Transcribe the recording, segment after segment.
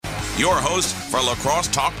your host for La Crosse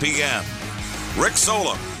Talk PM, Rick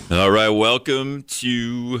Solem. All right, welcome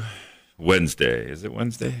to Wednesday. Is it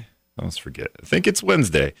Wednesday? I almost forget. I think it's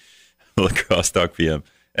Wednesday. La Crosse Talk PM.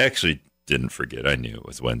 Actually, didn't forget. I knew it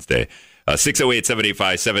was Wednesday.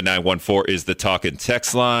 608-785-7914 is the talk and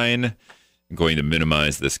text line. I'm going to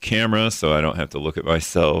minimize this camera so I don't have to look at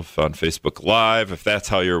myself on Facebook Live, if that's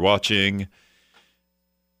how you're watching.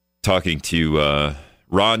 Talking to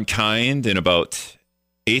Ron Kind in about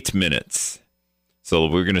 8 minutes. So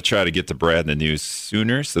we're going to try to get to Brad in the news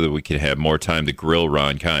sooner so that we can have more time to grill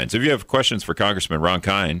Ron Kind. So if you have questions for Congressman Ron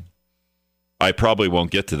Kind, I probably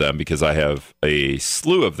won't get to them because I have a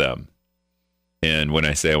slew of them. And when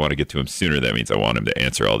I say I want to get to him sooner, that means I want him to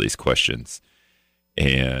answer all these questions.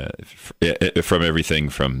 And from everything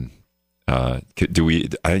from,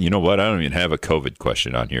 you know what? I don't even have a COVID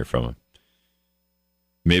question on here from him.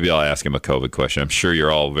 Maybe I'll ask him a COVID question. I'm sure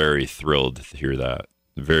you're all very thrilled to hear that.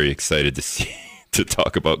 Very excited to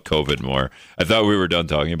talk about COVID more. I thought we were done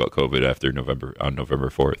talking about COVID on November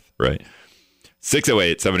 4th, right?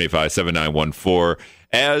 608-785-7914.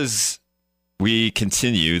 As we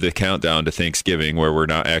continue the countdown to Thanksgiving, where we're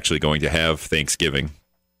not actually going to have Thanksgiving,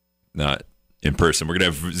 not in person. We're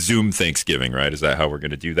going to have Zoom Thanksgiving, right? Is that how we're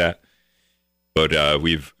going to do that? But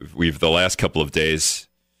we've the last couple of days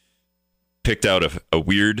picked out a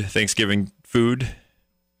weird Thanksgiving food.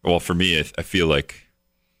 Well, for me, I feel like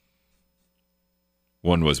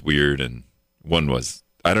one was weird and one was,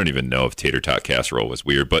 I don't even know if tater tot casserole was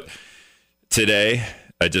weird. But today,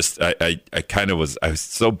 I was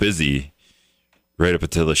so busy right up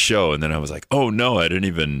until the show. And then I was like, oh no, I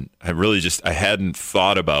hadn't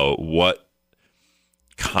thought about what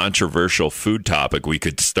controversial food topic we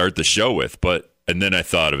could start the show with. And then I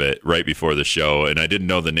thought of it right before the show and I didn't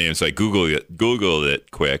know the name. So I Googled it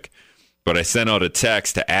quick, but I sent out a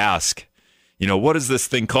text to ask, what is this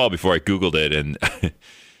thing called before I Googled it? And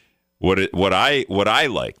what I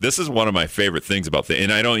like, this is one of my favorite things about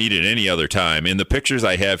and I don't eat it any other time. And the pictures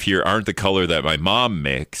I have here aren't the color that my mom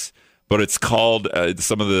makes, but it's called,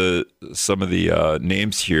 some of the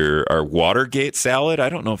names here are Watergate salad. I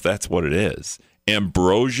don't know if that's what it is.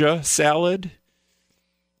 Ambrosia salad.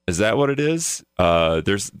 Is that what it is?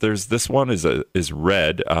 There's this one is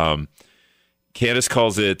red. Candace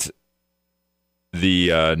calls it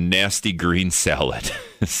the nasty green salad.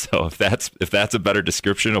 So if that's a better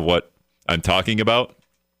description of what I'm talking about, I'll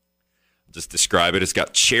just describe it. It's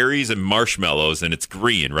got cherries and marshmallows, and it's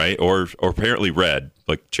green, right? Or apparently red,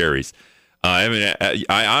 like cherries. I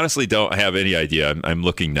honestly don't have any idea. I'm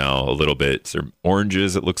looking now a little bit. Is there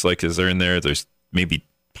oranges? It looks like in there. There's maybe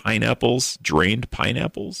pineapples, drained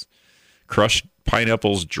pineapples, crushed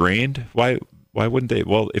pineapples, drained. Why wouldn't they?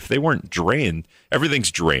 Well, if they weren't drained,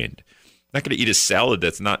 everything's drained. I'm not going to eat a salad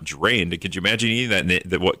that's not drained. Could you imagine eating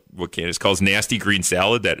that what Candace calls nasty green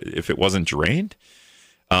salad that if it wasn't drained?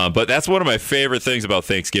 But that's one of my favorite things about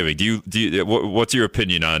Thanksgiving. What's your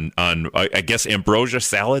opinion on I guess ambrosia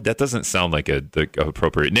salad? That doesn't sound like the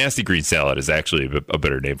appropriate. Nasty green salad is actually a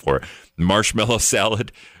better name for it. Marshmallow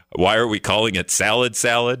salad. Why are we calling it salad?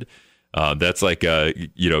 That's like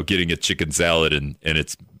getting a chicken salad and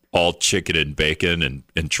it's all chicken and bacon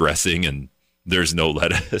and dressing and there's no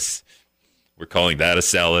lettuce. We're calling that a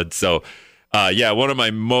salad. So one of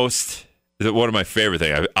my favorite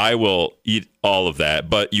things. I will eat all of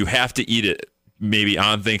that, but you have to eat it maybe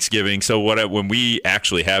on Thanksgiving. So when we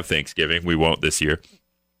actually have Thanksgiving, we won't this year.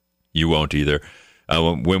 You won't either.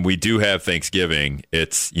 When we do have Thanksgiving,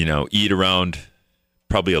 it's eat around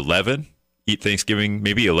probably 11. Eat Thanksgiving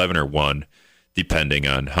maybe 11 or 1, depending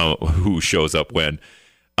on who shows up when.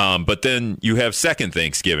 But then you have second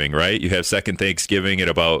Thanksgiving, right? You have second Thanksgiving at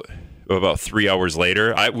about 3 hours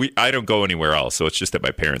later. I don't go anywhere else, so it's just at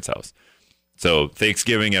my parents' house. So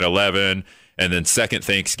Thanksgiving at 11, and then second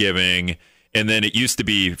Thanksgiving, and then it used to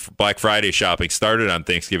be Black Friday shopping started on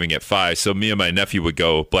Thanksgiving at 5. So me and my nephew would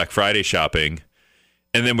go Black Friday shopping,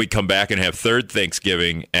 and then we'd come back and have third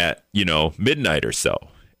Thanksgiving at midnight or so,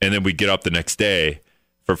 and then we'd get up the next day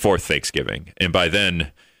for fourth Thanksgiving, and by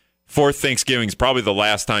then. Fourth Thanksgiving is probably the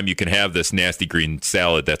last time you can have this nasty green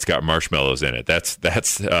salad that's got marshmallows in it. That's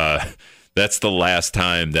the last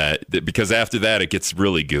time because after that it gets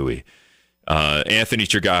really gooey. Anthony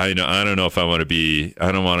Chergosky, I don't know if I don't want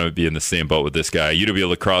to be in the same boat with this guy. UW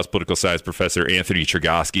La Crosse political science professor Anthony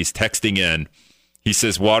Chergosky is texting in. He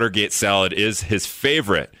says Watergate salad is his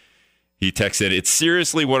favorite. He texted, it's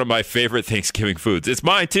seriously one of my favorite Thanksgiving foods. It's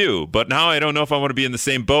mine too, but now I don't know if I want to be in the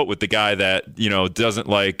same boat with the guy that, doesn't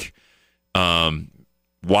like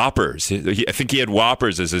Whoppers. I think he had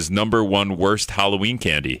Whoppers as his number one worst Halloween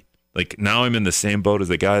candy. Like now I'm in the same boat as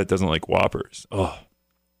the guy that doesn't like Whoppers. Oh.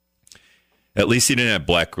 At least he didn't have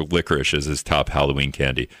black licorice as his top Halloween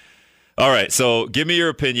candy. All right, so give me your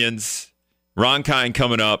opinions. Ron Kind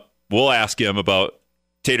coming up. We'll ask him about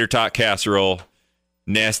tater tot casserole,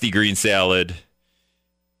 nasty green salad,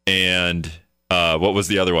 and what was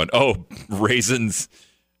the other one? Oh, raisins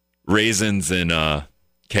and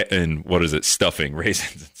what is it? Stuffing,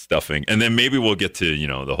 raisins and stuffing. And then maybe we'll get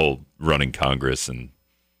to, the whole running Congress and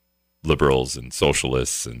liberals and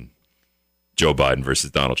socialists and Joe Biden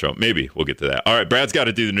versus Donald Trump. Maybe we'll get to that. All right, Brad's got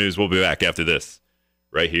to do the news. We'll be back after this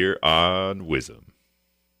right here on WIZM.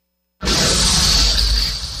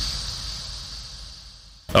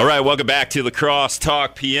 All right, welcome back to Lacrosse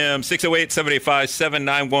Talk PM.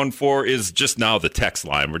 608-785-7914 is just now the text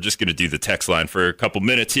line. We're just going to do the text line for a couple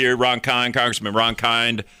minutes here. Ron Kind, Congressman Ron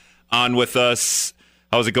Kind, on with us.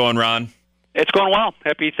 How's it going, Ron? It's going well.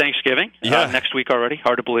 Happy Thanksgiving. Yeah. Next week already.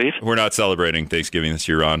 Hard to believe. We're not celebrating Thanksgiving this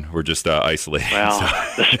year, Ron. We're just isolating. Well, so.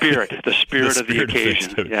 the spirit of the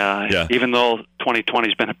occasion. Yeah. Even though 2020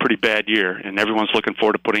 has been a pretty bad year, and everyone's looking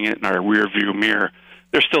forward to putting it in our rear view mirror,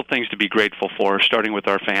 there's still things to be grateful for, starting with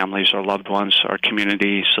our families, our loved ones, our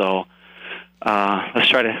community. So let's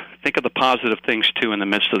try to think of the positive things, too, in the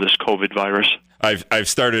midst of this COVID virus. I've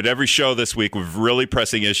started every show this week with really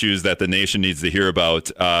pressing issues that the nation needs to hear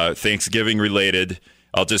about, Thanksgiving related.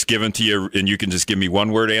 I'll just give them to you, and you can just give me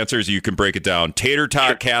one-word answers. You can break it down. Tater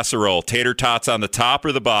tot casserole. Tater tots on the top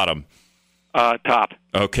or the bottom? Top.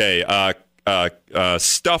 Okay.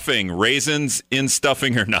 Stuffing. Raisins in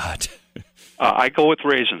stuffing or not? I go with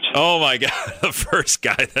raisins. Oh, my God. The first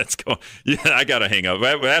guy that's going. Yeah, I got to hang up.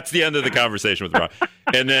 That's the end of the conversation with Ron.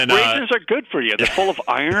 And then raisins are good for you. They're full of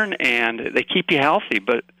iron, and they keep you healthy.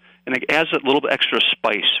 And it adds a little bit extra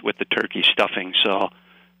spice with the turkey stuffing. So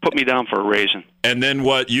put me down for a raisin. And then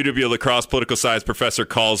what UW Lacrosse political science professor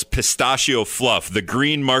calls pistachio fluff, the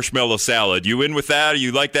green marshmallow salad. You in with that? Or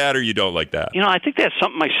you like that or you don't like that? I think that's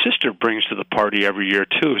something my sister brings to the party every year,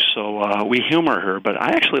 too. So we humor her, but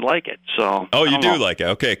I actually like it. So you do like it.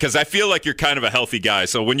 Okay, because I feel like you're kind of a healthy guy.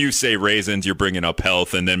 So when you say raisins, you're bringing up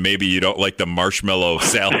health, and then maybe you don't like the marshmallow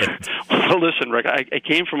salad. Well, listen, Rick, I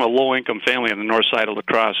came from a low-income family on the north side of La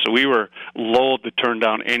Crosse, so we were loath to turn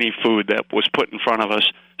down any food that was put in front of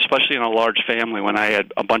us, especially in a large family when I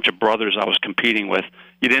had a bunch of brothers I was competing with.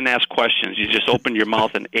 You didn't ask questions. You just opened your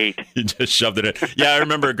mouth and ate. You just shoved it in. Yeah, I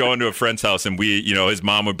remember going to a friend's house, and his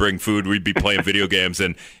mom would bring food. We'd be playing video games,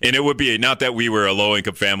 and it would be, not that we were a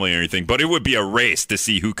low-income family or anything, but it would be a race to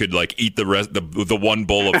see who could, eat the one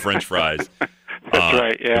bowl of French fries. That's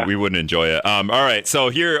right, yeah. We wouldn't enjoy it. All right, so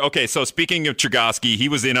speaking of Chergosky, he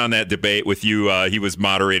was in on that debate with you. He was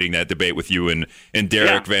moderating that debate with you and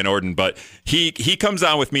Derek Van Orden, but he comes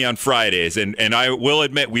on with me on Fridays, and I will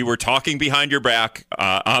admit we were talking behind your back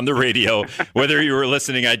on the radio. Whether you were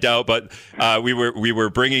listening, I doubt, but we were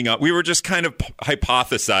bringing up, we were just kind of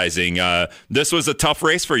hypothesizing. This was a tough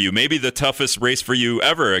race for you, maybe the toughest race for you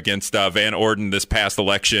ever against Van Orden this past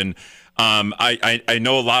election. I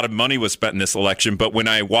know a lot of money was spent in this election, but when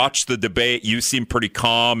I watched the debate, you seemed pretty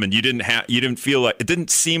calm, and you didn't feel like, it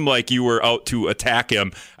didn't seem like you were out to attack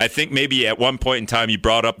him. I think maybe at one point in time you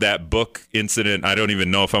brought up that book incident. I don't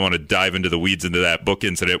even know if I want to dive into the weeds into that book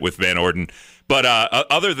incident with Van Orden. But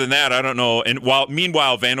other than that, I don't know. And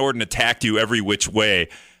meanwhile, Van Orden attacked you every which way.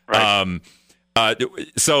 Right.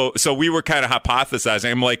 So we were kind of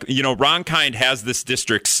hypothesizing. I'm like, Ron Kind has this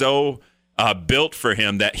district so built for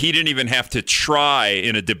him that he didn't even have to try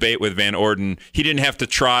in a debate with Van Orden. He didn't have to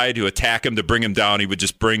try to attack him, to bring him down. He would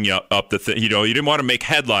just bring you up the thing. You didn't want to make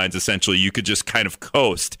headlines, essentially. You could just kind of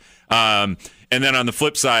coast. And then on the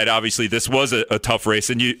flip side, obviously, this was a tough race,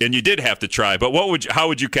 and you did have to try. But how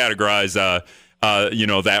would you categorize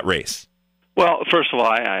that race? Well, first of all,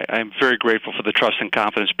 I'm very grateful for the trust and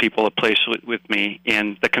confidence people have placed with me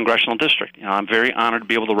in the congressional district. I'm very honored to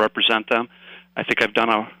be able to represent them. I think I've done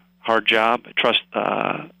a hard job,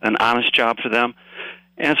 an honest job for them,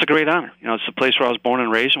 and it's a great honor. It's the place where I was born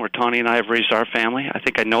and raised, and where Tawny and I have raised our family. I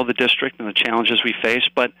think I know the district and the challenges we face,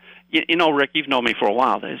 but Rick, you've known me for a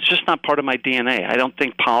while. It's just not part of my DNA. I don't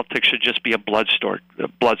think politics should just be a blood sport,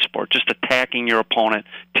 just attacking your opponent,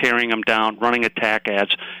 tearing them down, running attack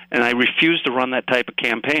ads, and I refused to run that type of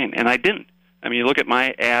campaign, and I didn't. I mean, you look at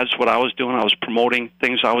my ads, what I was doing, I was promoting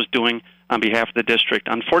things I was doing on behalf of the district.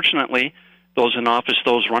 Unfortunately, those in office,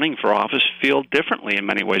 those running for office, feel differently in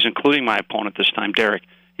many ways, including my opponent this time, Derek.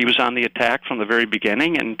 He was on the attack from the very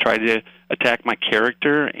beginning and tried to attack my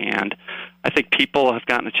character, and I think people have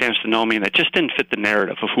gotten a chance to know me, and it just didn't fit the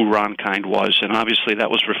narrative of who Ron Kind was, and obviously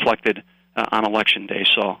that was reflected on Election Day.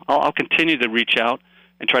 So I'll continue to reach out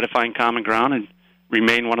and try to find common ground and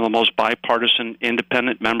remain one of the most bipartisan,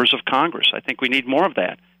 independent members of Congress. I think we need more of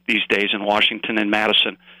that. these days in Washington and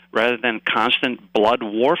Madison, rather than constant blood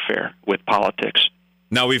warfare with politics.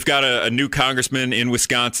 Now we've got a new congressman in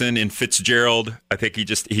Wisconsin, in Fitzgerald. I think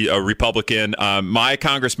he's a Republican. My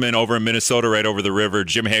congressman over in Minnesota, right over the river,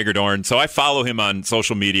 Jim Hagedorn. So I follow him on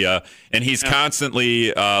social media, and he's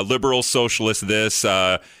constantly liberal socialist this,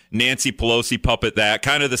 Nancy Pelosi puppet that,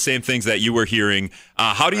 kind of the same things that you were hearing.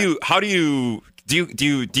 How do you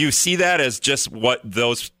see that as just what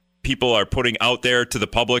those people are putting out there to the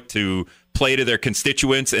public to play to their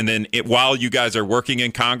constituents, and then while you guys are working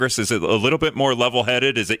in Congress, is it a little bit more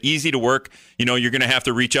level-headed? Is it easy to work? You're going to have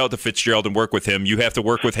to reach out to Fitzgerald and work with him. You have to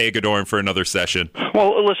work with Hagedorn for another session.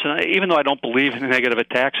 Well, listen, even though I don't believe in negative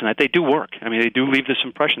attacks, and that they do work. I mean, they do leave this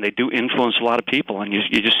impression. They do influence a lot of people, and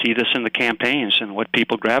you just see this in the campaigns and what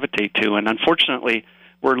people gravitate to. And unfortunately,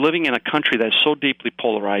 we're living in a country that's so deeply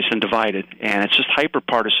polarized and divided, and it's just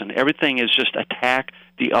hyper-partisan. Everything is just attack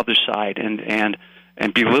the other side and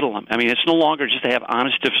belittle them. I mean, it's no longer just to have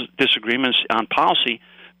honest disagreements on policy,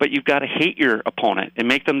 but you've got to hate your opponent and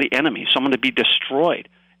make them the enemy, someone to be destroyed.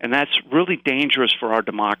 And that's really dangerous for our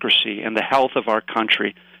democracy and the health of our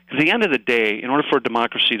country. Because at the end of the day, in order for a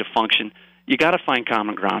democracy to function, you got to find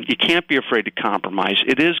common ground. You can't be afraid to compromise.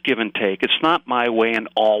 It is give and take. It's not my way and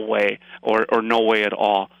all way or no way at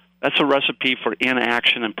all. That's a recipe for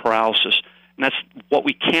inaction and paralysis. And that's what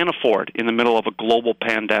we can't afford in the middle of a global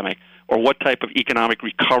pandemic, or what type of economic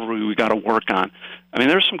recovery we got to work on. I mean,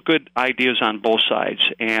 there's some good ideas on both sides.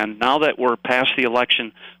 And now that we're past the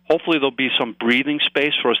election, hopefully there'll be some breathing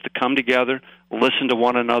space for us to come together, listen to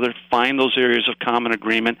one another, find those areas of common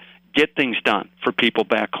agreement, get things done for people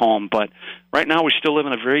back home. But right now we still live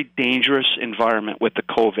in a very dangerous environment with the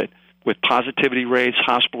COVID, with positivity rates,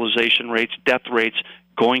 hospitalization rates, death rates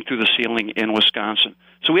going through the ceiling in Wisconsin.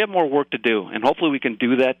 So we have more work to do, and hopefully we can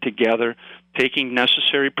do that together, taking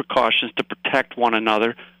necessary precautions to protect one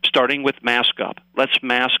another, starting with mask up. Let's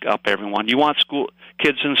mask up, everyone. You want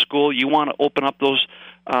kids in school, you want to open up those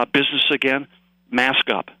businesses again,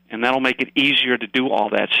 mask up, and that'll make it easier to do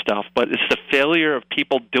all that stuff. But it's the failure of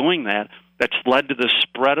people doing that that's led to the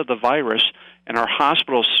spread of the virus, and our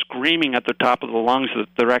hospitals screaming at the top of the lungs that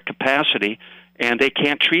they're at capacity, and they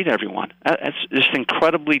can't treat everyone. That's just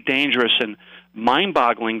incredibly dangerous and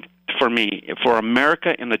mind-boggling for me. For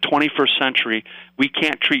America in the 21st century, we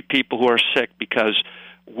can't treat people who are sick because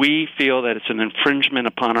we feel that it's an infringement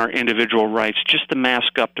upon our individual rights just to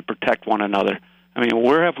mask up to protect one another. I mean,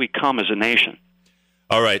 where have we come as a nation?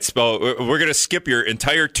 All right, Spell, we're going to skip your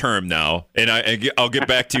entire term now, and I'll get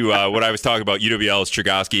back to what I was talking about, UWL's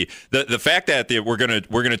Chergosky. The fact that we're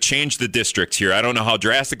going to change the districts here, I don't know how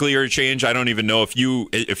drastically you're going to change. I don't even know if you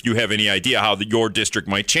have any idea how your district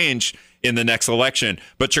might change in the next election.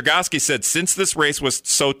 But Chergosky said since this race was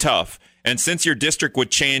so tough, and since your district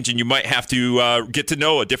would change and you might have to get to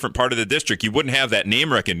know a different part of the district, you wouldn't have that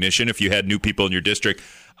name recognition if you had new people in your district.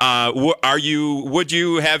 Have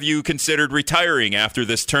you considered retiring after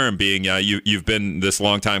this term, being you've been this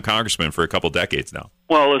long-time congressman for a couple decades now?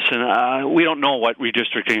 Well, listen, we don't know what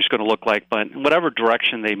redistricting is going to look like, but in whatever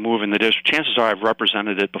direction they move in the district, chances are I've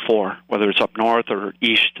represented it before, whether it's up north or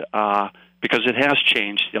east, because it has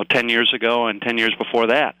changed, 10 years ago and 10 years before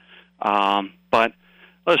that. But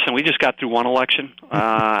listen, we just got through one election.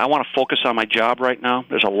 I want to focus on my job right now.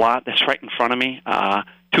 There's a lot that's right in front of me.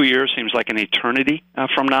 2 years seems like an eternity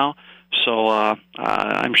from now. So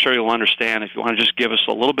I'm sure you'll understand if you want to just give us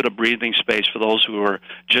a little bit of breathing space for those who are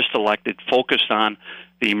just elected, focused on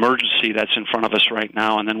the emergency that's in front of us right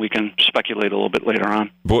now, and then we can speculate a little bit later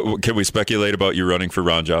on. Can we speculate about you running for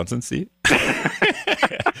Ron Johnson's seat?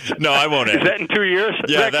 No, I won't. Is that in 2 years?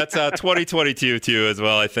 Yeah, that's 2022 too, as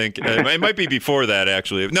well. I think it might be before that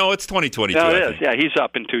actually. No, it's 2022. No, it is. Yeah, he's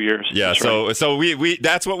up in 2 years. Yeah, that's so we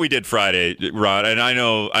that's what we did Friday, Ron. And I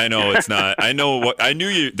know it's not. I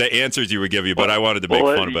knew the answers you would give you, but I wanted to make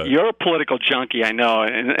fun of it. You're a political junkie, I know,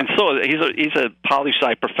 and so he's a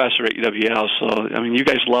poli-sci professor at UWL. So I mean, you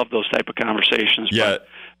guys love those type of conversations. Yeah. But,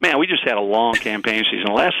 man, we just had a long campaign season.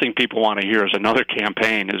 The last thing people want to hear is another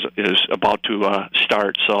campaign is about to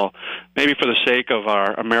start. So maybe for the sake of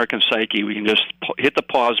our American psyche, we can just hit the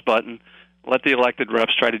pause button, let the elected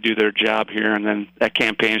reps try to do their job here, and then that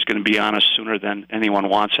campaign is going to be on us sooner than anyone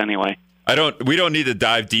wants anyway. We don't need to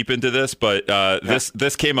dive deep into this, but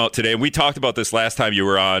this came out today, and we talked about this last time you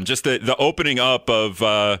were on. Just the opening up of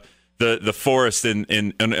the forest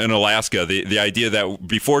in Alaska. The idea that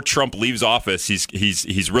before Trump leaves office,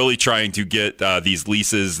 he's really trying to get these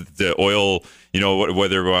leases, the oil,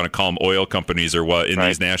 whether we want to call them oil companies or what, in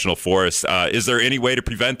these national forests. Is there any way to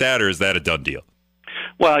prevent that, or is that a done deal?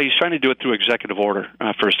 Well, he's trying to do it through executive order,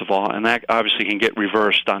 first of all, and that obviously can get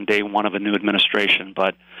reversed on day one of a new administration.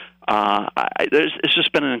 But It's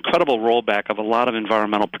just been an incredible rollback of a lot of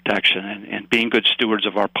environmental protection and being good stewards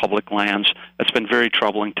of our public lands. That's been very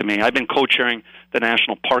troubling to me. I've been co-chairing the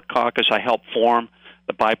National Park Caucus. I helped form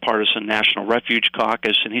the bipartisan National Refuge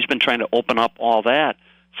Caucus, and he's been trying to open up all that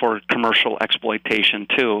for commercial exploitation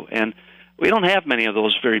too. And we don't have many of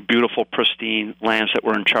those very beautiful, pristine lands that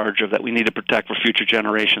we're in charge of that we need to protect for future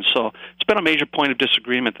generations. So it's been a major point of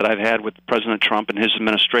disagreement that I've had with President Trump and his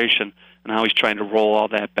administration and how he's trying to roll all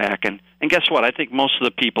that back. And guess what? I think most of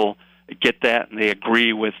the people get that, and they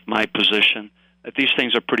agree with my position that these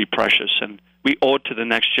things are pretty precious, and we owe it to the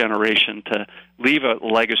next generation to leave a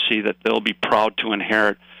legacy that they'll be proud to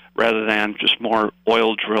inherit rather than just more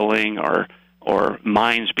oil drilling or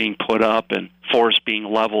mines being put up and forests being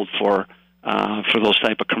leveled for those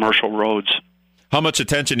type of commercial roads. How much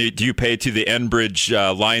attention do you pay to the Enbridge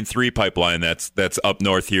Line 3 pipeline that's up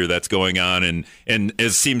north here that's going on and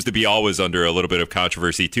it seems to be always under a little bit of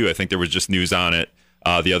controversy too? I think there was just news on it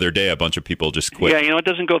the other day. A bunch of people just quit. Yeah, it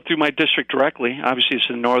doesn't go through my district directly. Obviously, it's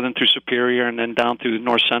in northern through Superior and then down through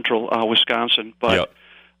north central Wisconsin. But yep.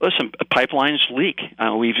 Listen, pipelines leak.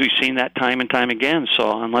 We've seen that time and time again.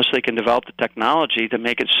 So unless they can develop the technology to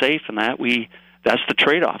make it safe and that's the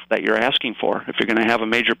trade-off that you're asking for. If you're going to have a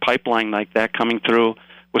major pipeline like that coming through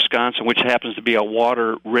Wisconsin, which happens to be a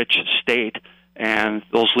water-rich state, and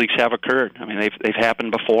those leaks have occurred. I mean, they've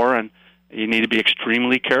happened before, and you need to be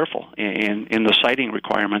extremely careful in the siting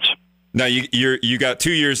requirements. Now, you got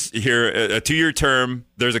 2 years here, a 2-year term.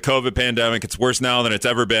 There's a COVID pandemic. It's worse now than it's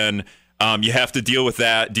ever been. You have to deal with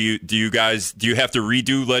that. Do you have to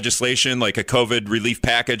redo legislation like a COVID relief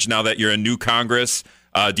package now that you're a new Congress?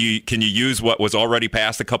 Can you use what was already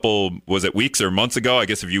passed a couple, was it weeks or months ago? I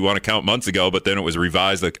guess if you want to count months ago, but then it was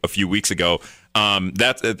revised a few weeks ago.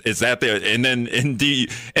 Is that there? And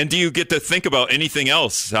do you get to think about anything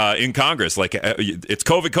else in Congress? Like it's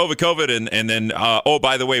COVID, and then oh,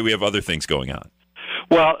 by the way, we have other things going on.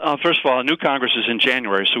 Well, first of all, a new Congress is in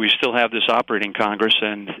January, so we still have this operating Congress,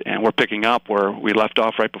 and we're picking up where we left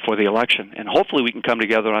off right before the election. And hopefully we can come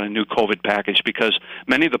together on a new COVID package because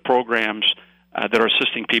many of the programs that are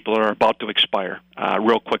assisting people are about to expire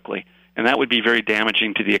real quickly. And that would be very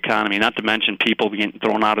damaging to the economy, not to mention people being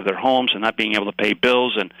thrown out of their homes and not being able to pay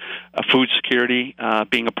bills and food security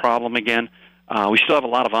being a problem again. We still have a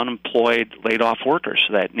lot of unemployed, laid-off workers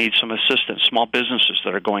that need some assistance, small businesses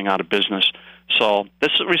that are going out of business. So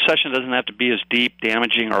this recession doesn't have to be as deep,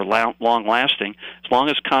 damaging, or long-lasting. As long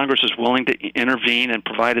as Congress is willing to intervene and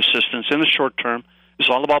provide assistance in the short term, it's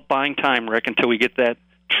all about buying time, Rick, until we get that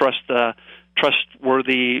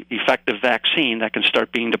trustworthy, effective vaccine that can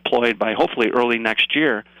start being deployed by hopefully early next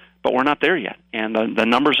year. But we're not there yet, and the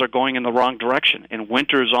numbers are going in the wrong direction. And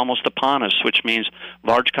winter is almost upon us, which means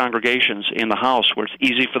large congregations in the house where it's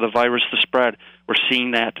easy for the virus to spread. We're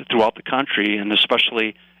seeing that throughout the country, and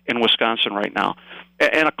especially in Wisconsin right now.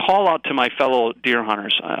 And a call out to my fellow deer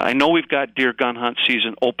hunters. I know we've got deer gun hunt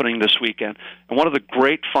season opening this weekend, and one of the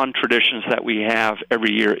great fun traditions that we have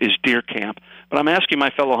every year is deer camp. But I'm asking my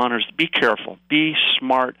fellow hunters to be careful, be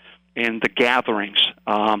smart in the gatherings.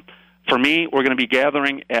 For me, we're going to be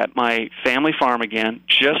gathering at my family farm again,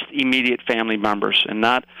 just immediate family members and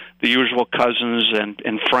not the usual cousins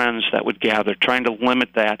and friends that would gather, trying to limit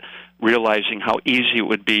that, realizing how easy it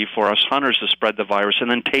would be for us hunters to spread the virus and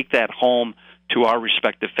then take that home to our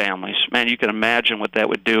respective families. Man, you can imagine what that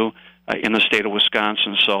would do in the state of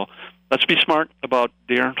Wisconsin. So let's be smart about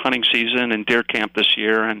deer hunting season and deer camp this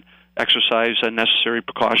year and exercise necessary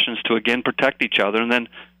precautions to, again, protect each other and then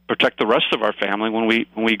protect the rest of our family when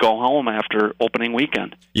we go home after opening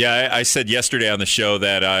weekend. Yeah, I said yesterday on the show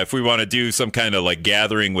that if we want to do some kind of like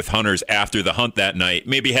gathering with hunters after the hunt that night,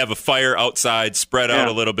 maybe have a fire outside, spread out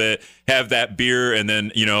a little bit, have that beer, and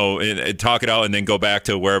then and talk it out, and then go back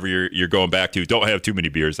to wherever you're going back to. Don't have too many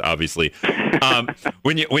beers, obviously.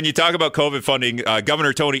 When you talk about COVID funding,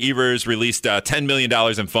 Governor Tony Evers released $10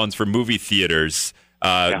 million in funds for movie theaters.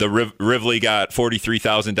 The Rivley got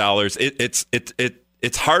 $43,000.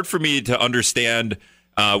 It's hard for me to understand.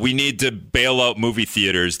 We need to bail out movie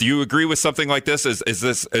theaters. Do you agree with something like this? Is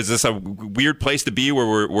this a weird place to be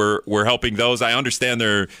where we're helping those? I understand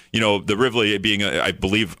they're the Rivley being I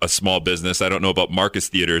believe a small business. I don't know about Marcus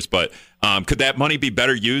Theaters, but could that money be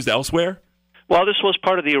better used elsewhere? Well, this was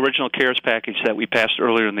part of the original CARES package that we passed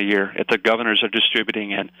earlier in the year that the governors are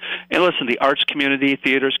distributing in. And listen, the arts community,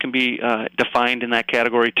 theaters can be defined in that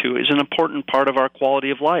category too, is an important part of our quality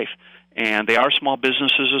of life. And they are small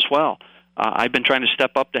businesses as well. I've been trying to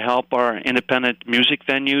step up to help our independent music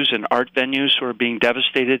venues and art venues who are being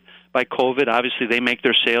devastated by COVID. Obviously, they make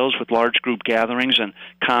their sales with large group gatherings and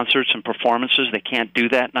concerts and performances. They can't do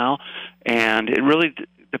that now. And it really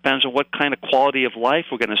depends on what kind of quality of life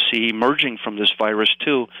we're going to see emerging from this virus,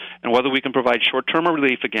 too, and whether we can provide short-term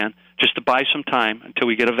relief again, just to buy some time until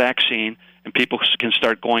we get a vaccine and people can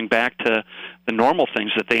start going back to the normal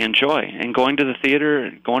things that they enjoy. And going to the theater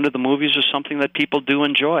and going to the movies is something that people do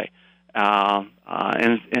enjoy.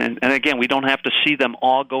 And again, we don't have to see them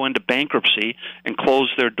all go into bankruptcy and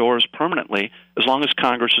close their doors permanently, as long as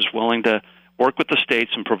Congress is willing to work with the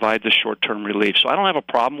states and provide the short-term relief. So I don't have a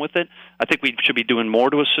problem with it. I think we should be doing more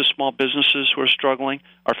to assist small businesses who are struggling,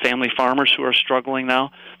 our family farmers who are struggling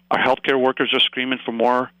now. Our healthcare workers are screaming for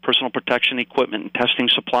more personal protection equipment and testing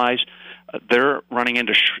supplies. They're running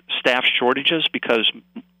into staff shortages because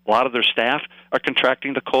a lot of their staff are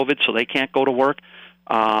contracting the COVID, so they can't go to work.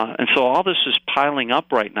 And so all this is piling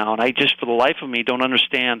up right now, and I just, for the life of me, don't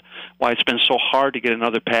understand why it's been so hard to get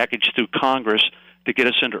another package through Congress to get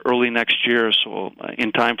us into early next year, so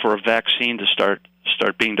in time for a vaccine to start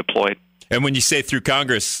being deployed. And when you say through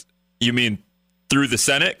Congress, you mean through the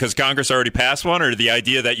Senate? Because Congress already passed one, or the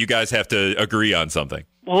idea that you guys have to agree on something?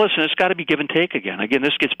 Well, listen, it's got to be give and take again. Again,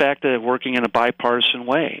 this gets back to working in a bipartisan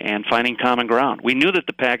way and finding common ground. We knew that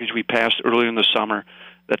the package we passed earlier in the summer,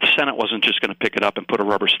 that the Senate wasn't just going to pick it up and put a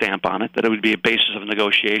rubber stamp on it, that it would be a basis of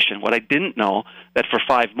negotiation. What I didn't know, that for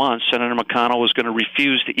 5 months, Senator McConnell was going to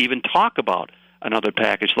refuse to even talk about another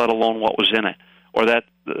package, let alone what was in it, or that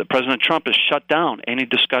President Trump has shut down any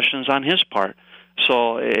discussions on his part.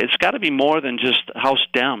 So it's got to be more than just House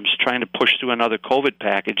Dems trying to push through another COVID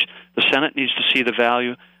package. The Senate needs to see the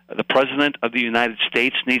value. The President of the United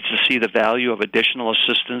States needs to see the value of additional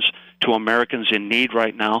assistance to Americans in need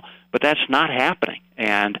right now, but that's not happening.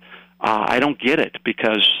 And I don't get it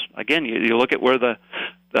because, again, you look at where the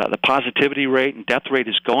positivity rate and death rate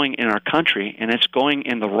is going in our country, and it's going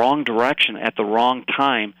in the wrong direction at the wrong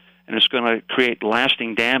time, and it's going to create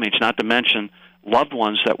lasting damage, not to mention loved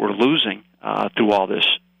ones that we're losing through all this.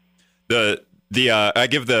 I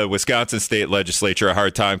give the Wisconsin state legislature a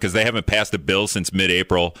hard time because they haven't passed a bill since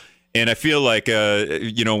mid-April. And I feel like,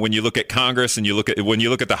 when you look at Congress and when you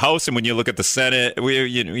look at the House and when you look at the Senate,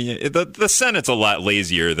 the Senate's a lot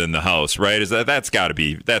lazier than the House, right? That's got to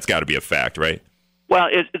be a fact, right? Well,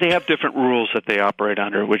 they have different rules that they operate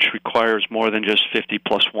under, which requires more than just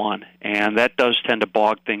 50+1, and that does tend to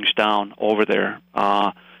bog things down over there.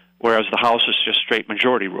 Whereas the House is just straight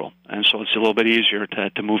majority rule, and so it's a little bit easier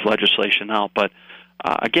to move legislation out. But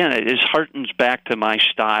again, it harkens back to my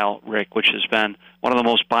style, Rick, which has been one of the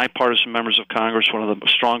most bipartisan members of Congress, one of the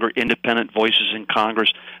stronger independent voices in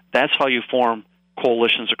Congress. That's how you form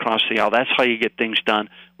coalitions across the aisle. That's how you get things done.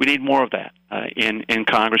 We need more of that in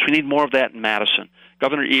Congress. We need more of that in Madison.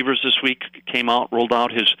 Governor Evers this week rolled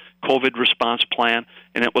out his COVID response plan,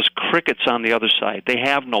 and it was crickets on the other side. They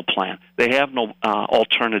have no plan. They have no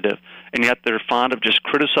alternative, and yet they're fond of just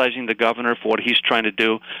criticizing the governor for what he's trying to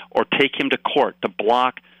do or take him to court to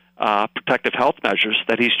block protective health measures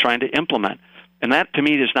that he's trying to implement. And that, to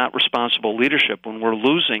me, is not responsible leadership when we're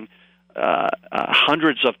losing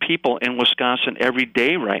hundreds of people in Wisconsin every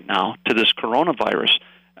day right now to this coronavirus.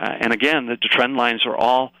 And again, the trend lines are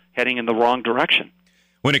all heading in the wrong direction.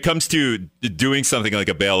 When it comes to doing something like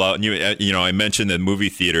a bailout, and I mentioned the movie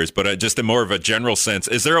theaters, but just in more of a general sense,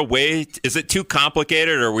 is there a way? Is it too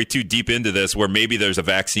complicated, or are we too deep into this? Where maybe there's a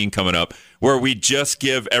vaccine coming up, where we just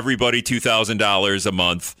give everybody $2,000 a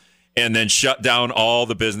month, and then shut down all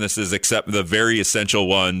the businesses except the very essential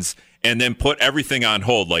ones, and then put everything on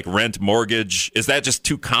hold, like rent, mortgage? Is that just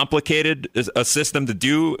too complicated a system to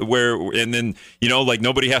do? And then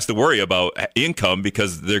nobody has to worry about income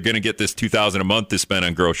because they're going to get this $2,000 a month to spend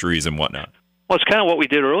on groceries and whatnot. Well, it's kind of what we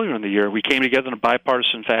did earlier in the year. We came together in a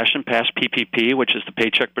bipartisan fashion, passed PPP, which is the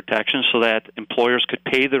Paycheck Protection, so that employers could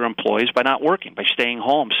pay their employees by not working, by staying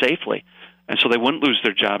home safely, and so they wouldn't lose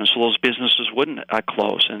their job, and so those businesses wouldn't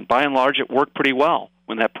close. And by and large, it worked pretty well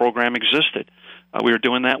when that program existed. We were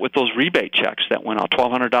doing that with those rebate checks that went out,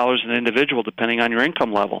 $1,200 an individual, depending on your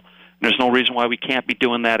income level. And there's no reason why we can't be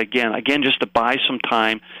doing that again. Again, just to buy some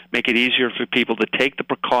time, make it easier for people to take the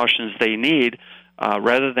precautions they need,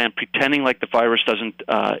 rather than pretending like the virus doesn't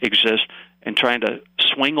exist and trying to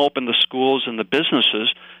swing open the schools and the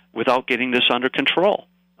businesses without getting this under control,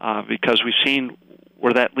 because we've seen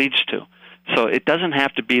where that leads to. So it doesn't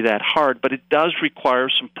have to be that hard, but it does require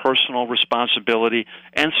some personal responsibility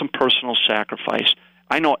and some personal sacrifice.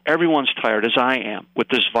 I know everyone's tired, as I am, with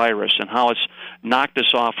this virus and how it's knocked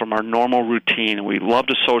us off from our normal routine, and we love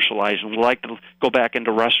to socialize, and we like to go back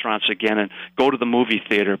into restaurants again and go to the movie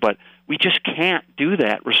theater, but we just can't do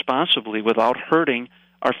that responsibly without hurting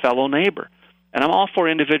our fellow neighbor. And I'm all for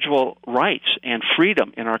individual rights and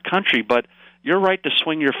freedom in our country, but your right to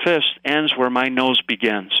swing your fist ends where my nose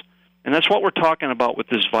begins. And that's what we're talking about with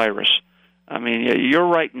this virus. I mean, your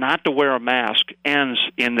right not to wear a mask ends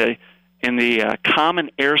in the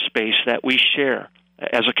common airspace that we share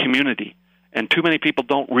as a community. And too many people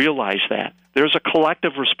don't realize that. There's a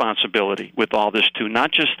collective responsibility with all this, too,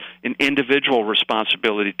 not just an individual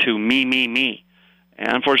responsibility to me.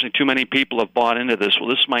 And unfortunately, too many people have bought into this. Well,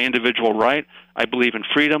 this is my individual right. I believe in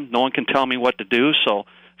freedom. No one can tell me what to do, so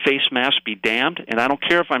face masks be damned. And I don't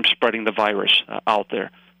care if I'm spreading the virus out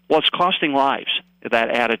there. Well, it's costing lives, that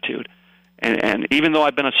attitude. And even though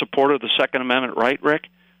I've been a supporter of the Second Amendment right, Rick,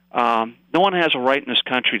 no one has a right in this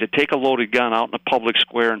country to take a loaded gun out in a public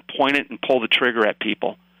square and point it and pull the trigger at people.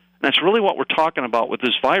 And that's really what we're talking about with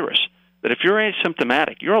this virus, that if you're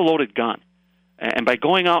asymptomatic, you're a loaded gun. And by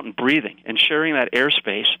going out and breathing and sharing that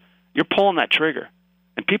airspace, you're pulling that trigger.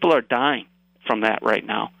 And people are dying from that right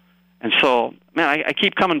now. And so, man, I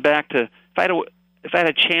keep coming back to, if I had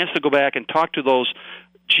a chance to go back and talk to those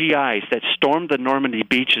GIs that stormed the Normandy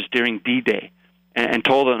beaches during D-Day and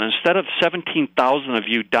told them, instead of 17,000 of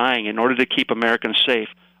you dying in order to keep Americans safe,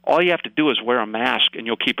 all you have to do is wear a mask and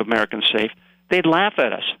you'll keep Americans safe, they'd laugh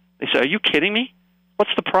at us. They say, are you kidding me?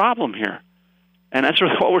 What's the problem here? And that's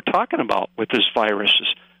really what we're talking about with this virus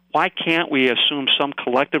is why can't we assume some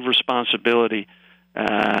collective responsibility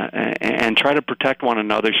and try to protect one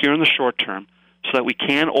another here in the short term so that we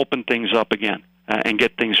can open things up again and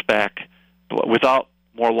get things back without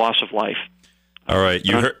more loss of life. All right.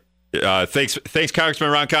 You heard. Thanks,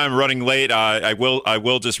 Congressman Ron Kind. I'm running late. I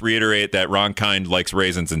will just reiterate that Ron Kind likes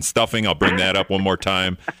raisins and stuffing. I'll bring that up one more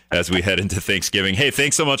time as we head into Thanksgiving. Hey,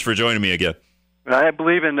 thanks so much for joining me again. I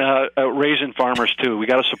believe in raisin farmers, too. We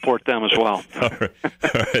got to support them as well. All right.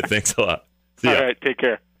 Thanks a lot. See ya. All right. Take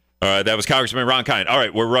care. All right. That was Congressman Ron Kind. All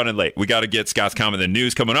right. We're running late. We got to get Scott's comment and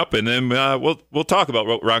news coming up, and then we'll talk about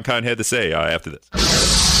what Ron Kind had to say after this.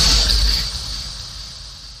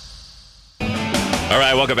 All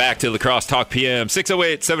right, welcome back to La Crosse Talk PM.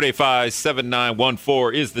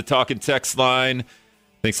 608-785-7914 is the talk and text line.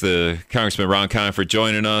 Thanks to Congressman Ron Kind for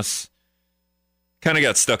joining us. Kind of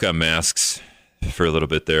got stuck on masks for a little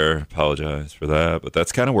bit there. Apologize for that, but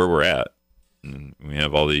that's kind of where we're at. And we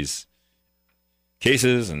have all these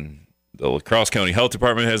cases, and the La Crosse County Health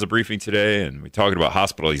Department has a briefing today, and we're talking about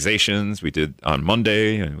hospitalizations. We did on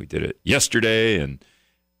Monday, and we did it yesterday, and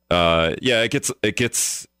it's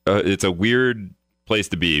a weird place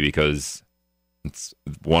to be because it's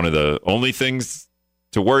one of the only things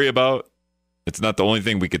to worry about. It's not the only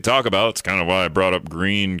thing we could talk about. It's kind of why I brought up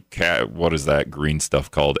green cat. What is that green stuff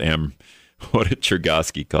called? What did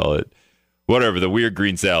Chergosky call it? Whatever, the weird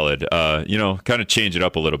green salad. Kind of change it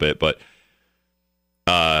up a little bit, but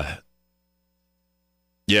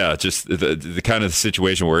just the kind of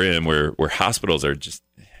situation we're in where hospitals are just,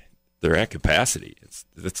 they're at capacity.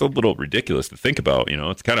 It's a little ridiculous to think about.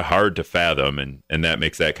 It's kind of hard to fathom, and that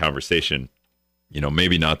makes that conversation,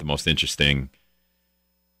 maybe not the most interesting.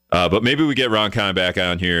 But maybe we get Ron Kind back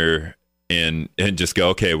on here and just go,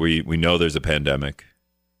 okay, we know there's a pandemic.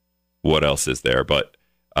 What else is there? But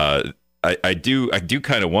I do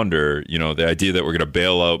kind of wonder, the idea that we're going to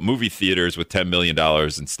bail out movie theaters with $10 million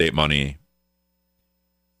in state money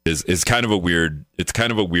is kind of a weird. It's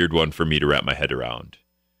kind of a weird one for me to wrap my head around.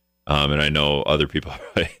 And I know other people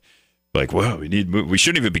are like, well, we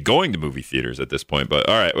shouldn't even be going to movie theaters at this point. But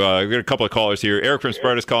all right, I've got a couple of callers here. Eric from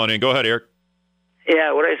Sparta's calling in. Go ahead, Eric.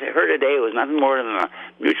 Yeah, what I heard today was nothing more than a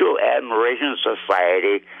mutual admiration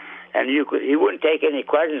society, and he wouldn't take any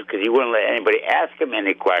questions because he wouldn't let anybody ask him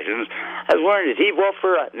any questions. I was wondering, did he vote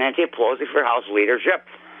for Nancy Pelosi for House leadership?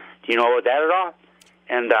 Do you know about that at all?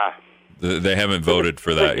 And they haven't voted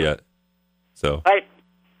for that yet. So right,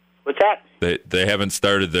 what's that? They haven't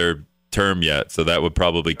started their term yet, so that would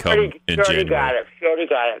probably come in January. She already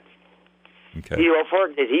got it. Okay. Did he vote for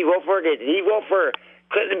it? Did he vote for it? Did he vote for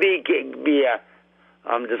Clinton be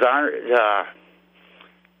dishonored?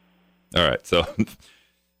 All right, so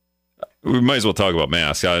we might as well talk about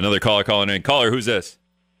masks. Another caller calling in. Caller, who's this?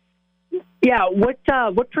 Yeah, what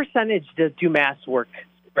percentage do masks work,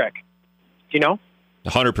 Rick? Do you know?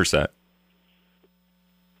 100%.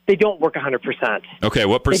 They don't work 100%. Okay,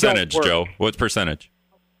 what percentage, Joe? What percentage?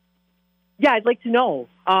 Yeah, I'd like to know.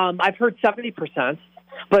 I've heard 70%,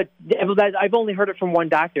 but I've only heard it from one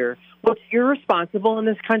doctor. What's irresponsible in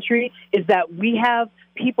this country is that we have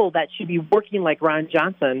people that should be working like Ron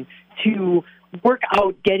Johnson to work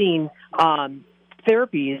out getting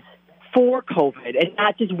therapies for COVID and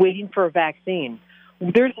not just waiting for a vaccine.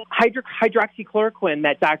 There's hydroxychloroquine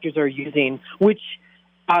that doctors are using, which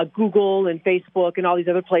Google and Facebook and all these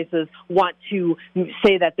other places want to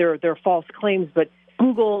say that they're false claims, but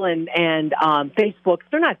Google and Facebook,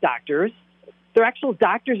 they're not doctors. They're actual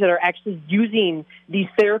doctors that are actually using these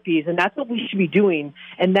therapies, and that's what we should be doing.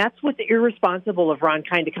 And that's what's irresponsible of Ron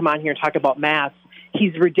Kind to come on here and talk about masks.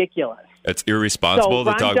 He's ridiculous. It's irresponsible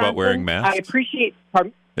to talk about wearing masks? I appreciate...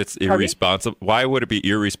 It's irresponsible. Why would it be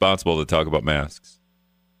irresponsible to talk about masks?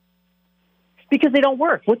 Because they don't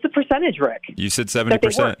work. What's the percentage, Rick? You said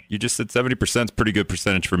 70%. You just said 70% is a pretty good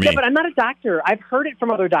percentage for me. Yeah, but I'm not a doctor. I've heard it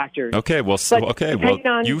from other doctors. Okay, well,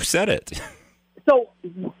 you said it. So,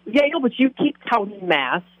 yeah, but you keep touting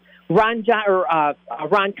masks. Ron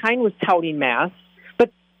Kind was touting masks,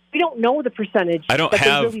 but we don't know the percentage. I don't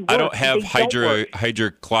have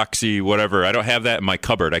hydrocloxy, whatever. I don't have that in my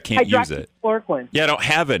cupboard. I can't use it. Hydroxychloroquine. Yeah, I don't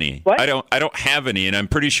have any. What? I don't have any, and I'm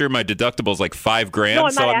pretty sure my deductible is like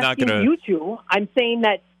 $5,000. No, I'm not gonna. You to. I'm saying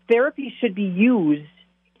that therapy should be used.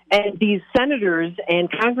 And these senators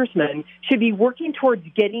and congressmen should be working towards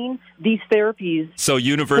getting these therapies. So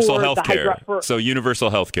universal health care. Universal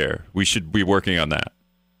health care. We should be working on that.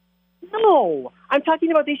 No, I'm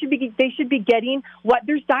talking about they should be getting what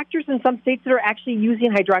there's doctors in some states that are actually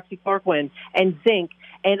using hydroxychloroquine and zinc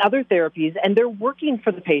and other therapies, and they're working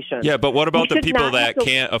for the patient. Yeah, but what about the people that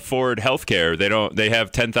can't afford health care? They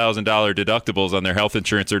have $10,000 deductibles on their health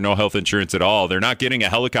insurance or no health insurance at all. They're not getting a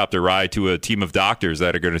helicopter ride to a team of doctors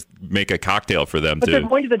that are going to make a cocktail for them. But they're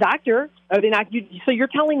going to the doctor. Are they not? So you're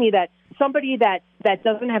telling me that somebody that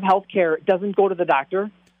doesn't have health care doesn't go to the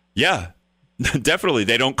doctor? Yeah. Definitely.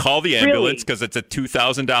 They don't call the ambulance because it's a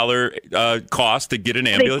 $2,000 cost to get an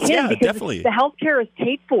ambulance. Yeah, definitely. The health care is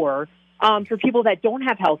paid for people that don't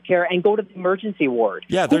have health care and go to the emergency ward.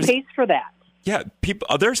 Yeah, who pays for that? Yeah,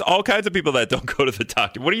 there's all kinds of people that don't go to the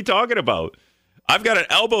doctor. What are you talking about? I've got an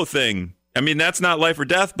elbow thing. I mean, that's not life or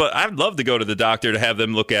death, but I'd love to go to the doctor to have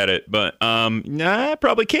them look at it. But I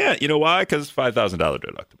probably can't. You know why? Because $5,000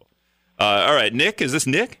 deductible. All right, Nick. Is this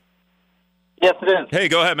Nick? Yes, it is. Hey,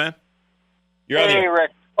 go ahead, man. Hey,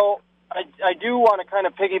 Rick. Oh, I do want to kind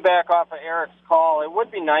of piggyback off of Eric's call. It would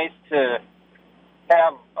be nice to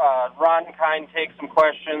have Ron Kind take some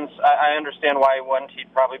questions. I understand why he wouldn't.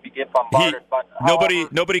 He'd probably be get bombarded. But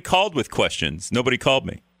nobody called with questions. Nobody called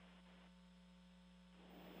me.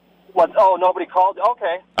 What? Oh, nobody called?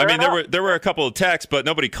 Okay. I mean, there were a couple of texts, but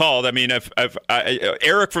nobody called. I mean,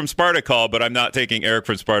 Eric from Sparta called, but I'm not taking Eric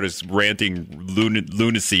from Sparta's ranting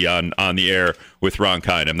lunacy on the air with Ron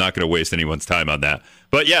Kind. I'm not going to waste anyone's time on that.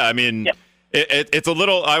 But yeah, I mean, it's a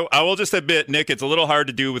little. I will just admit, Nick, it's a little hard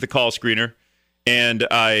to do with a call screener, and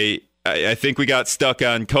I think we got stuck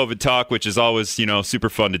on COVID talk, which is always super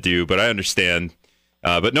fun to do. But I understand.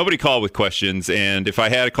 But nobody called with questions, and if I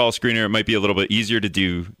had a call screener, it might be a little bit easier to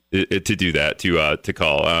do that to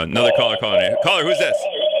call. Another caller calling in. Caller, who's this?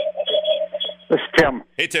 This is Tim.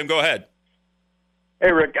 Hey, Tim, go ahead.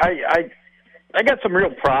 Hey, Rick, I got some real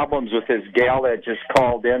problems with this gal that just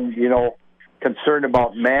called in, concerned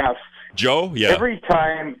about masks. Joe? Yeah. Every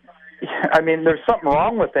time, I mean, there's something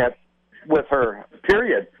wrong with her,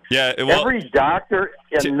 period. Yeah. Well, every doctor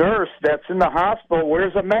and nurse that's in the hospital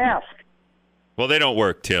wears a mask. Well, they don't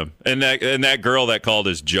work, Tim. And that girl that called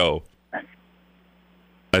is Joe.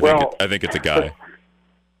 I think it's a guy.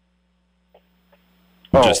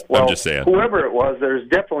 I'm just saying. Whoever it was, there's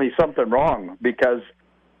definitely something wrong because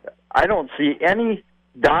I don't see any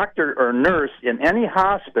doctor or nurse in any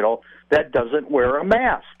hospital that doesn't wear a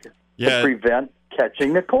mask to prevent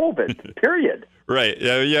catching the COVID, period. Right.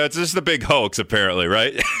 Yeah, it's just a big hoax, apparently,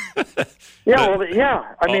 right?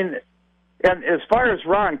 I mean, and as far as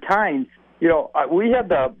Ron Kind, we had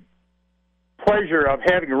the pleasure of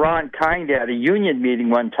having Ron Kind at a union meeting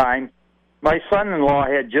one time. My son-in-law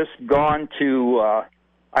had just gone to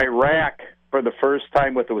Iraq for the first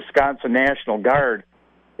time with the Wisconsin National Guard,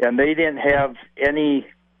 and they didn't have any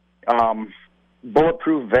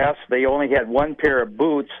bulletproof vests. They only had one pair of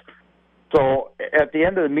boots. So at the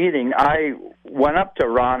end of the meeting, I went up to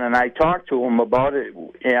Ron and I talked to him about it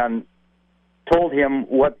and told him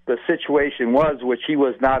what the situation was, which he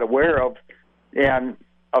was not aware of. And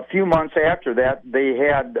a few months after that, they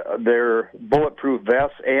had their bulletproof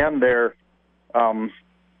vests and their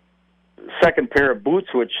second pair of boots,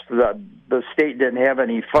 which the state didn't have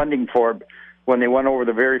any funding for when they went over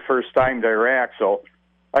the very first time to Iraq. So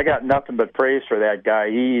I got nothing but praise for that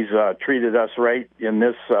guy. He's treated us right in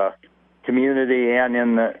this community and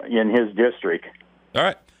in his district. All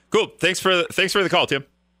right, cool. Thanks for the call, Tim.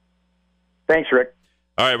 Thanks, Rick.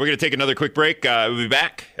 All right, we're going to take another quick break. We'll be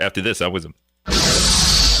back after this on Wisdom.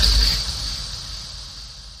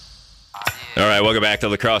 All right, welcome back to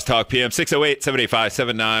La Crosse Talk PM.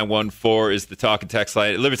 608-785-7914 is the talk and text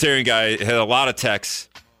line. Libertarian guy had a lot of texts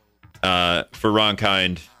for Ron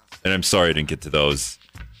Kind, and I'm sorry I didn't get to those.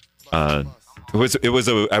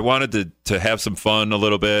 I wanted to have some fun a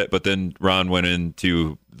little bit, but then Ron went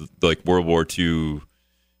into like World War II,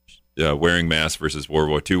 wearing masks versus World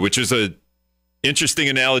War II, which is a interesting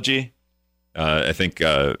analogy. I think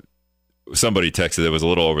somebody texted it was a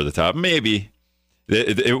little over the top. Maybe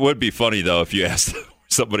it would be funny though if you asked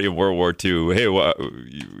somebody in World War II, "Hey,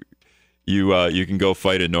 you can go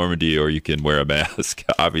fight in Normandy or you can wear a mask."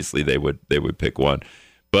 Obviously, they would pick one.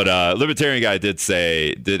 But Libertarian guy did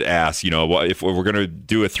ask, if we're going to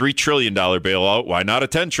do a $3 trillion bailout, why not a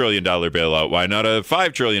 $10 trillion bailout? Why not a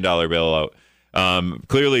 $5 trillion bailout?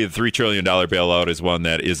 Clearly, the $3 trillion bailout is one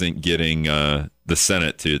that isn't getting the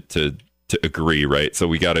Senate to agree, right? So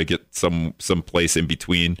we got to get some place in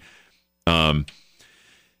between. And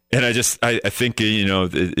I think,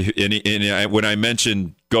 when I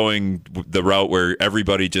mentioned going the route where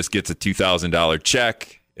everybody just gets a $2,000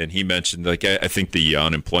 check, and he mentioned, like, I think the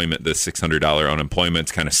unemployment, the $600 unemployment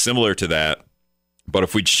is kind of similar to that. But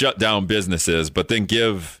if we'd shut down businesses, but then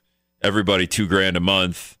give everybody $2,000 a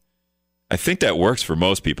month, I think that works for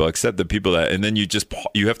most people, except the people and then you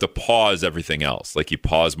have to pause everything else. Like you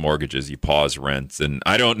pause mortgages, you pause rents. And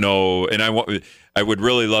I don't know. And I would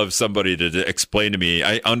really love somebody to explain to me.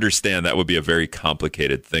 I understand that would be a very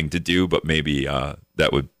complicated thing to do, but maybe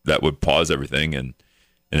that would pause everything and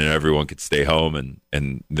then everyone could stay home,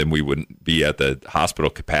 and then we wouldn't be at the hospital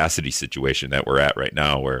capacity situation that we're at right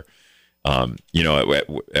now, where,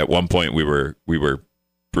 at one point we were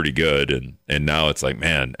pretty good, and now it's like,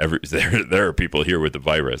 man, there are people here with the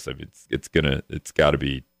virus. I mean, it's got to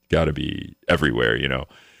be everywhere,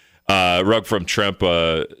 Rug from Tremp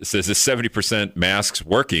says this 70% masks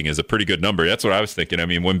working is a pretty good number. That's what I was thinking. I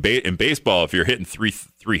mean, when in baseball, if you're hitting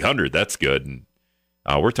 300, that's good. And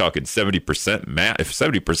we're talking 70%. If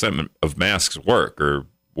 70% of masks work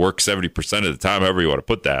 70% of the time, however you want to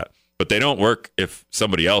put that, but they don't work if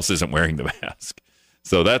somebody else isn't wearing the mask.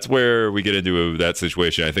 So that's where we get into that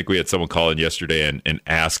situation. I think we had someone call in yesterday and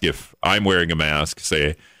ask if I'm wearing a mask,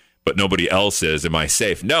 say, but nobody else is. Am I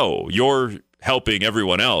safe? No, you're helping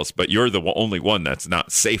everyone else, but you're the only one that's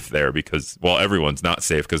not safe there because, well, everyone's not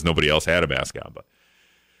safe because nobody else had a mask on.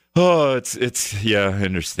 But yeah, I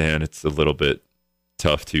understand. It's a little bit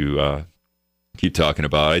tough to keep talking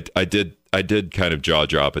about. I did kind of jaw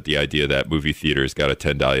drop at the idea that movie theaters got a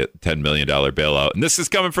 $10 million bailout. And this is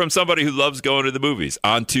coming from somebody who loves going to the movies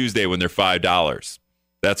on Tuesday when they're $5.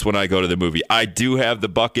 That's when I go to the movie. I do have the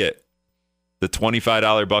bucket, the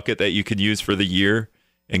 $25 bucket that you can use for the year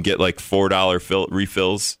and get like $4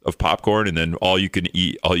 refills of popcorn. And then all you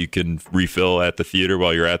can refill at the theater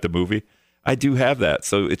while you're at the movie. I do have that.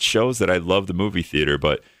 So it shows that I love the movie theater,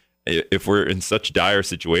 but if we're in such dire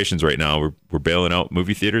situations right now, we're bailing out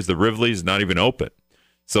movie theaters. The Rivoli's not even open.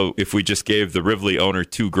 So if we just gave the Rivoli owner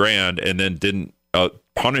 $2,000 and then didn't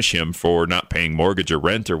punish him for not paying mortgage or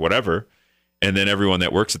rent or whatever, and then everyone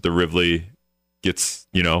that works at the Rivoli gets,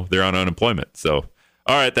 they're on unemployment. So,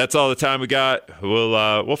 all right, that's all the time we got.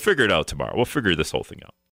 We'll figure it out tomorrow. We'll figure this whole thing out.